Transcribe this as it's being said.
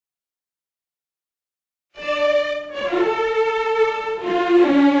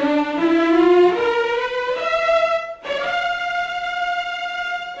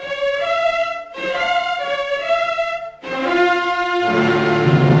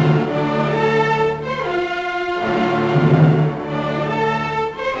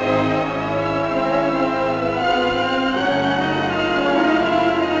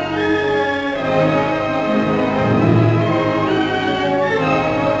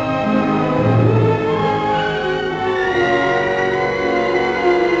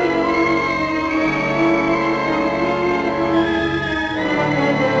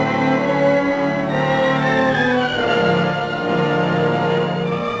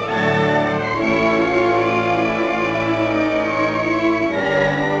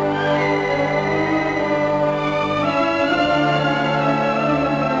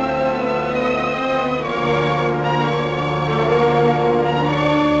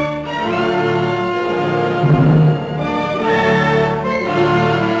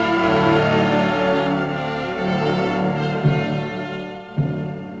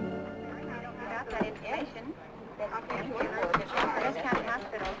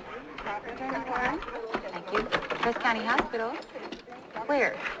Thank you. West County Hospital.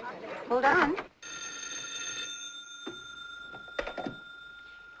 Where? Hold on.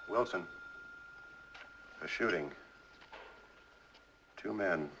 Wilson. A shooting. 2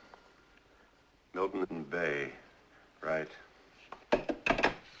 men. Milton and Bay. Right. 7:58.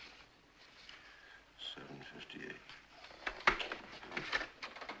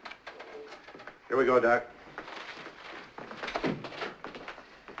 Here we go, Doc.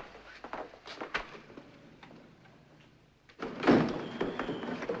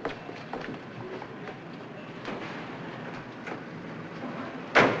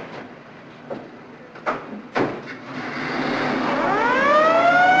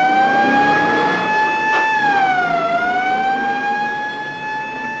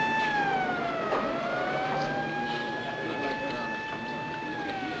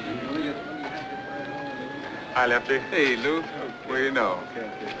 Hi, Lefty. Hey, Lou. Well, you know,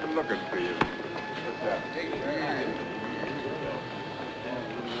 I'm looking for you.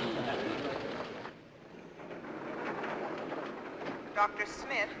 Dr.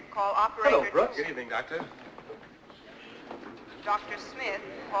 Smith, call operator. Hello, Brooks. Good evening, Doctor. Dr. Smith,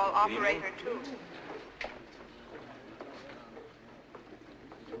 call operator 2.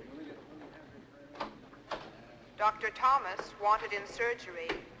 Dr. Thomas wanted in surgery.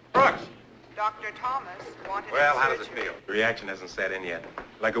 Brooks! Dr. Thomas wanted Well, in how does it surgery. feel? The reaction hasn't set in yet.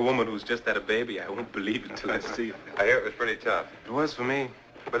 Like a woman who's just had a baby, I won't believe it until I see it. I hear it was pretty tough. It was for me.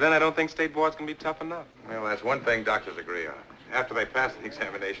 But then I don't think state boards can be tough enough. Well, that's one thing doctors agree on. After they pass the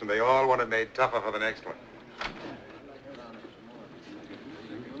examination, they all want it made tougher for the next one.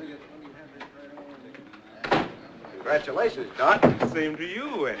 Congratulations, Doc. Same to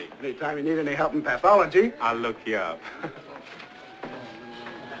you, Eddie. Anytime you need any help in pathology. I'll look you up.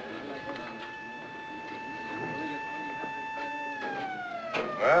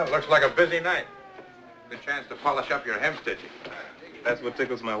 Well, looks like a busy night. Good chance to polish up your hemstitching. That's what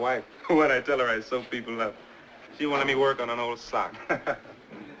tickles my wife. When I tell her I sew people up, she wanted me work on an old sock.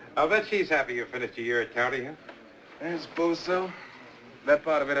 I'll bet she's happy you finished your year at county, huh? I suppose so. That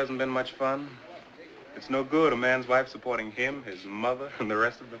part of it hasn't been much fun. It's no good, a man's wife supporting him, his mother, and the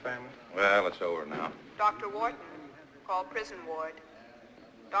rest of the family. Well, it's over now. Dr. Wharton, call prison ward.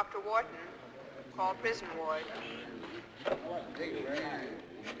 Dr. Wharton, call prison ward.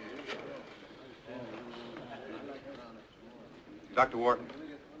 Dr. Wharton.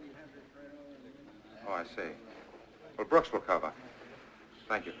 Oh, I see. Well, Brooks will cover.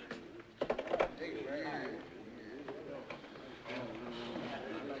 Thank you.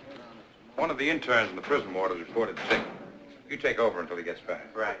 One of the interns in the prison ward has reported sick. You take over until he gets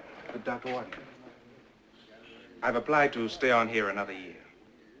back. Right. But Dr. Wharton, I've applied to stay on here another year.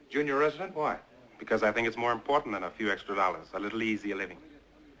 Junior resident? Why? Because I think it's more important than a few extra dollars, a little easier living.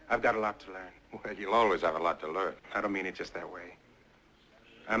 I've got a lot to learn. Well, you'll always have a lot to learn. I don't mean it just that way.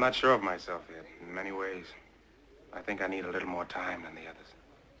 I'm not sure of myself yet, in many ways. I think I need a little more time than the others.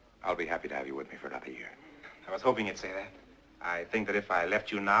 I'll be happy to have you with me for another year. I was hoping you'd say that. I think that if I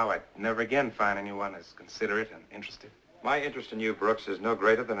left you now, I'd never again find anyone as considerate and interested. My interest in you, Brooks, is no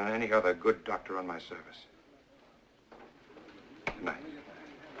greater than in any other good doctor on my service. Good night.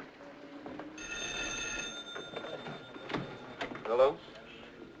 Hello?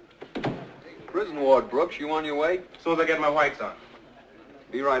 Prison ward, Brooks. You on your way? As soon as I get my whites on.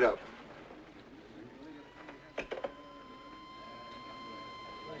 Be right up.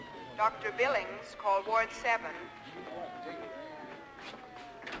 Dr. Billings, call ward 7.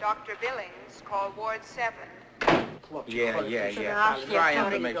 Dr. Billings, call ward 7. Yeah. Try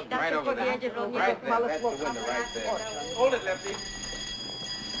information right over there. Right there. That's the window right there. Hold it, Lefty.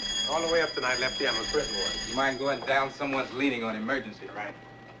 All the way up tonight, Lefty. I'm a prison ward. You mind going down? Someone's leaning on emergency. Right.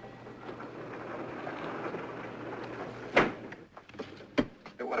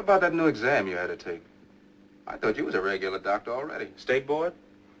 Hey, what about that new exam you had to take? I thought you was a regular doctor already. State board?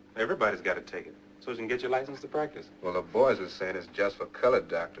 Everybody's got to take it, so you can get your license to practice. Well, the boys are saying it's just for colored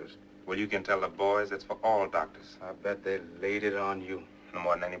doctors. Well, you can tell the boys it's for all doctors. I bet they laid it on you. No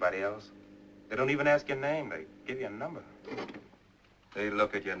more than anybody else. They don't even ask your name. They give you a number. They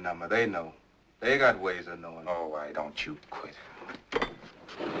look at your number. They know. They got ways of knowing. Oh, why don't you quit?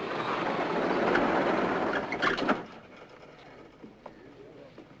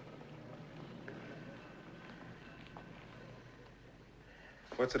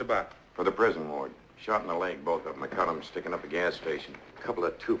 What's it about? For the prison ward. Shot in the leg, both of them. I caught them sticking up a gas station. A couple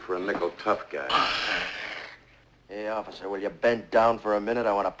of 2 for a nickel tough guys. Hey, officer, will you bend down for a minute?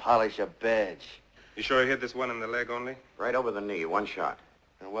 I want to polish a badge. You sure you hit this one in the leg only? Right over the knee, 1 shot.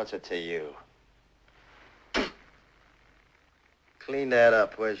 And what's it to you? clean that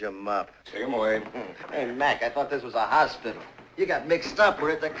up. Where's your mop? Take him away. Hey, Mac, I thought this was a hospital. You got mixed up.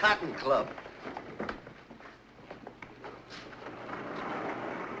 We're at the Cotton Club.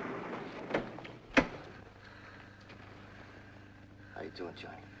 How you doing,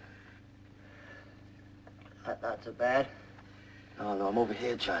 Johnny? Not so bad. No, I'm over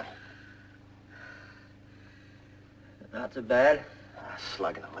here, Johnny. Not so bad.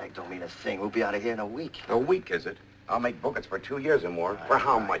 Slug in the leg don't mean a thing. We'll be out of here in a week. A week, is it? I'll make bookings for 2 years or more. For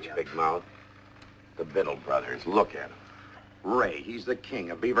how much, Big Mouth? The Biddle brothers, look at him. Ray, he's the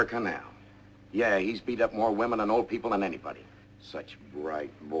king of Beaver Canal. Yeah, he's beat up more women and old people than anybody. Such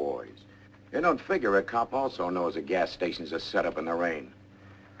bright boys. You don't figure a cop also knows a gas station's a setup in the rain.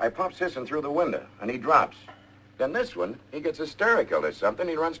 I pops this one through the window, and he drops. Then this one, he gets hysterical or something.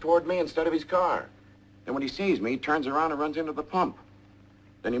 He runs toward me instead of his car. And when he sees me, he turns around and runs into the pump.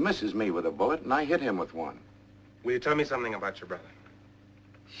 Then he misses me with a bullet, and I hit him with one. Will you tell me something about your brother?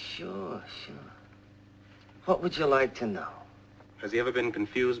 Sure. What would you like to know? Has he ever been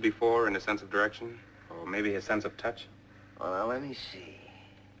confused before in his sense of direction? Or maybe his sense of touch? Well, now, let me see.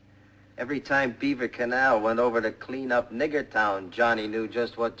 Every time Beaver Canal went over to clean up Niggertown, Johnny knew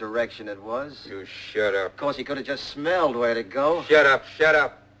just what direction it was. You shut up. Of course, he could have just smelled where to go. Shut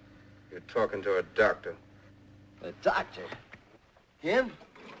up. You're talking to a doctor. The doctor? Him?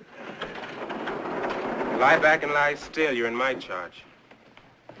 Lie back and lie still. You're in my charge.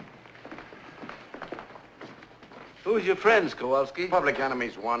 Who's your friends, Kowalski? Public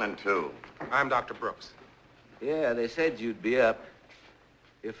enemies 1 and 2. I'm Dr. Brooks. Yeah, they said you'd be up.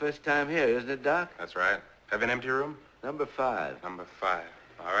 Your first time here, isn't it, Doc? That's right. Have an empty room? Number 5. Number 5.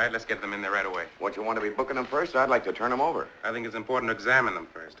 All right, let's get them in there right away. What, you want to be booking them first? I'd like to turn them over. I think it's important to examine them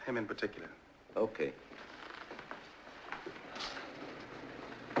first, him in particular. Okay.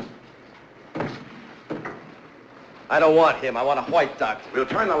 I don't want him. I want a white doctor. We'll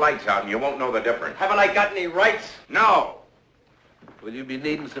turn the lights out and you won't know the difference. Haven't I got any rights? No! Will you be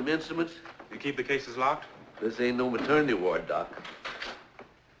needing some instruments? You keep the cases locked? This ain't no maternity ward, Doc.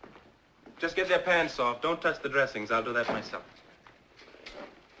 Just get their pants off. Don't touch the dressings. I'll do that myself.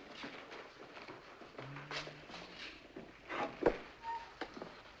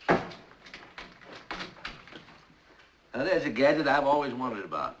 Now, there's a gadget I've always wondered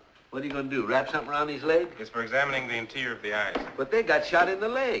about. What are you going to do, wrap something around his leg? It's for examining the interior of the eyes. But they got shot in the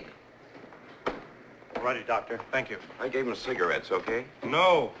leg. Righty, Doctor. Thank you. I gave him cigarettes, okay?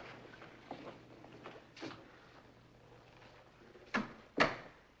 No.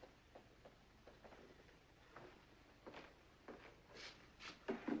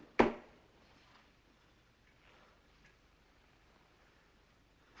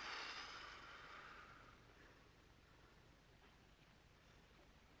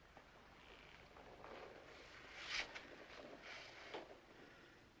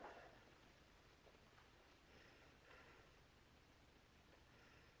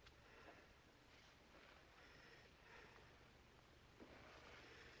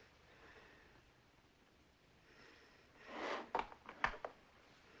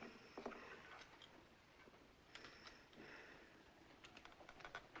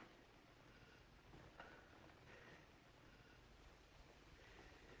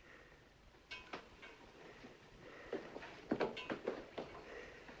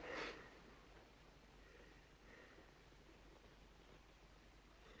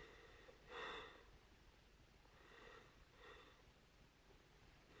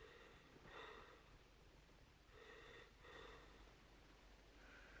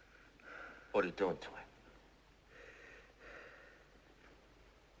 What are you doing to him?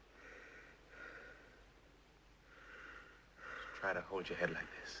 Try to hold your head like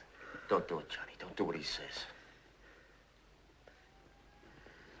this. Don't do it, Johnny. Don't do what he says.